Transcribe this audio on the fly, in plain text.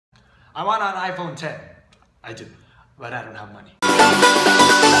I want an iPhone 10. I do, but I don't have money.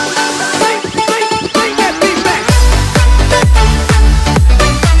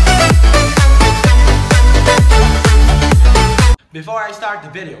 Before I start the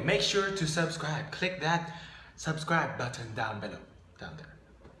video, make sure to subscribe. Click that subscribe button down below. Down there.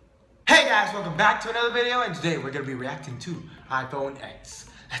 Hey guys, welcome back to another video, and today we're going to be reacting to iPhone X.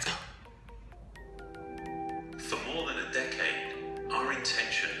 Let's go. For more than a decade, our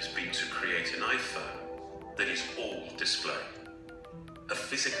intention has been to create an iPhone that is all display. A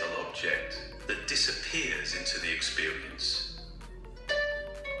physical object that disappears into the experience.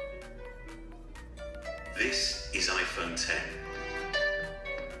 This is iPhone 10.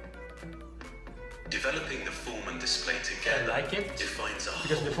 Developing the form and display together I like it defines a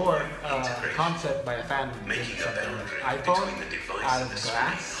because whole before integration, concept by a fan making a boundary iPhone between the device out and of the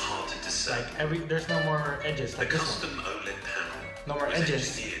glass. screen harder to say. Like there's no more edges like the this custom one. OLED panel No more was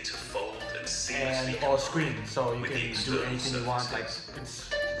edges engineered to fold and seamlessly and all screen, so you with can the do external anything you want. Like surfaces.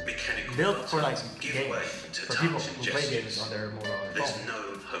 it's Mechanical built for like buttons give games, way to for touch people and who play gestures. games on their mobile There's phone. no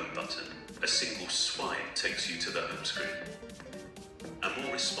home button. A single swipe takes you to the home screen. A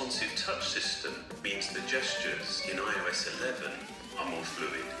more responsive touch system means the gestures in iOS 11 are more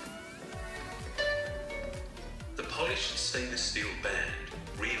fluid. The polished stainless steel band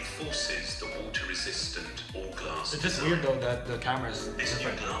reinforces the water-resistant all-glass It's just design. weird though that the camera's This new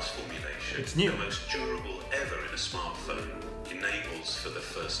different. glass formulation, It's new. the most durable ever in a smartphone, enables for the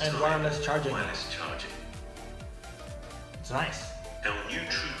first And time wireless charging. wireless charging. It's nice. Our new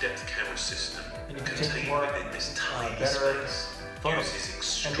True Depth camera system, And you can take contained more, within this tiny better space, photos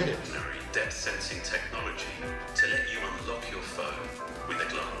uses and videos. extraordinary depth sensing technology to let you unlock your phone with a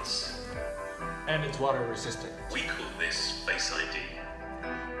glance. And it's water resistant. We call this Face ID.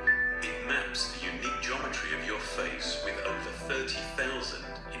 It maps the unique geometry of your face with over 30,000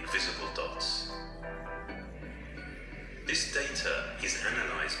 invisible dots. This data is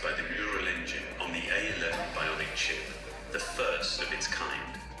analyzed by the neural engine on the A11 Bionic chip, the first of its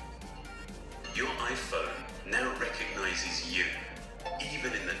kind. Your iPhone now recognizes you,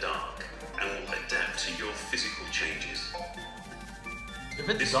 even in the dark, and will adapt to your physical changes. If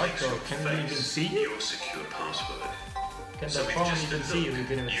it's This dark makes though, your can we even face see you? your secure password. Can the So with phone just a even see you look,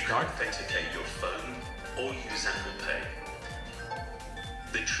 even if you it's can dark? authenticate your phone or use Apple Pay.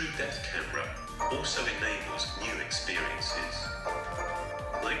 The True Depth camera also enables new experiences,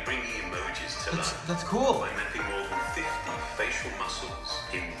 like bringing emojis to life That's cool. by mapping more than 50 facial muscles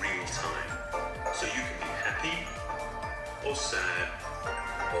in real time, so you can be happy, or sad,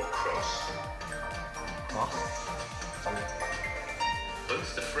 or cross.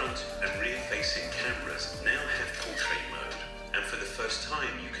 Both the front and rear-facing cameras now have portrait mode, and for the first time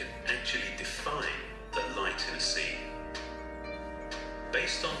you can actually define the light in a scene.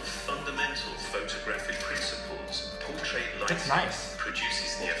 Based on fundamental photographic principles, portrait That's lighting nice.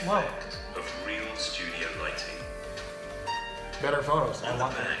 produces the Wow. effect of real studio lighting. Better photos. I On the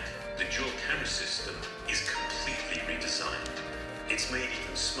want that. back, the dual camera system is completely redesigned. It's made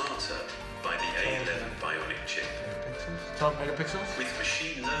even smarter by the A11 Bionic chip. 12 megapixels? With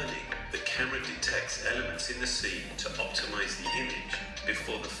machine learning, the camera detects elements in the scene to optimize the image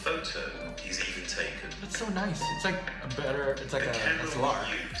before the photo is even taken. That's so nice. It's like a better, it's like The a camera SLR.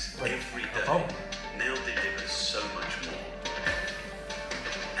 we use Like every a day phone. now delivers so much more.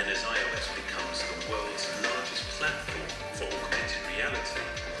 And as iOS becomes the world's largest platform for augmented reality,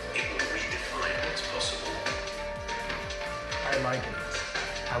 it will redefine what's possible. I like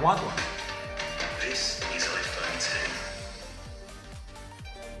it. I want one. This is iPhone 10.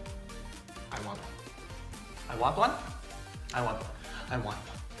 I want one. I want one? I want one. I want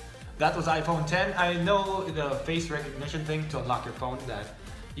one. That was iPhone 10. I know the face recognition thing to unlock your phone, that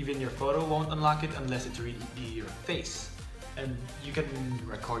even your photo won't unlock it unless it's really your face. And you can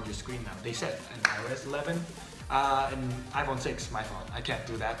record your screen now. They said in iOS 11 and iPhone 6, my phone. I can't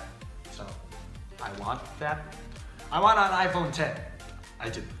do that. So I want that. I want an iPhone 10. I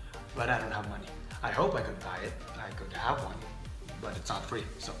do, but I don't have money. I hope I could buy it. I could have one, but it's not free.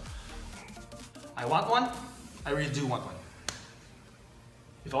 So I want one. I really do want one.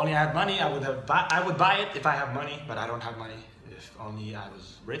 If only I had money, I would buy it if I have money, but I don't have money. If only I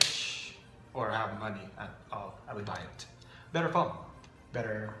was rich or have money at all, I would buy it. Better phone,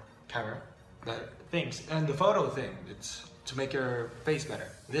 better camera, better things. And the photo thing, it's to make your face better.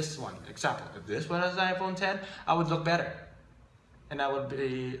 This one, example, if this one was an iPhone 10, I would look better. And I would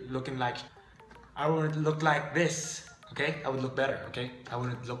be looking like, I wouldn't look like this, okay? I would look better, okay? I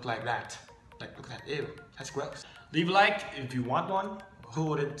wouldn't look like that. Like, look at that, ew, that's gross. Leave a like if you want one. Who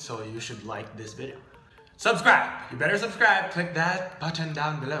wouldn't? So you should like this video. subscribe. You better subscribe. Click that button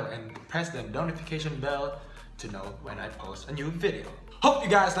down below and press the notification bell to know when I post a new video. Hope you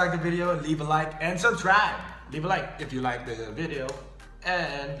guys like the video. Leave a like and subscribe. Leave a like if you like the video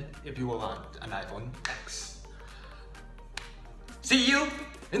and if you want an iPhone X. See you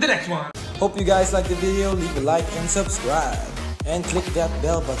in the next one. Hope you guys like the video. Leave a like and subscribe. And click that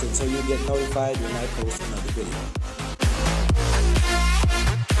bell button so you get notified when I post another video.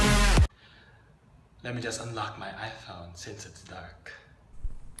 Let me just unlock my iPhone since it's dark.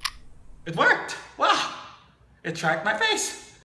 It worked! Wow! It tracked my face!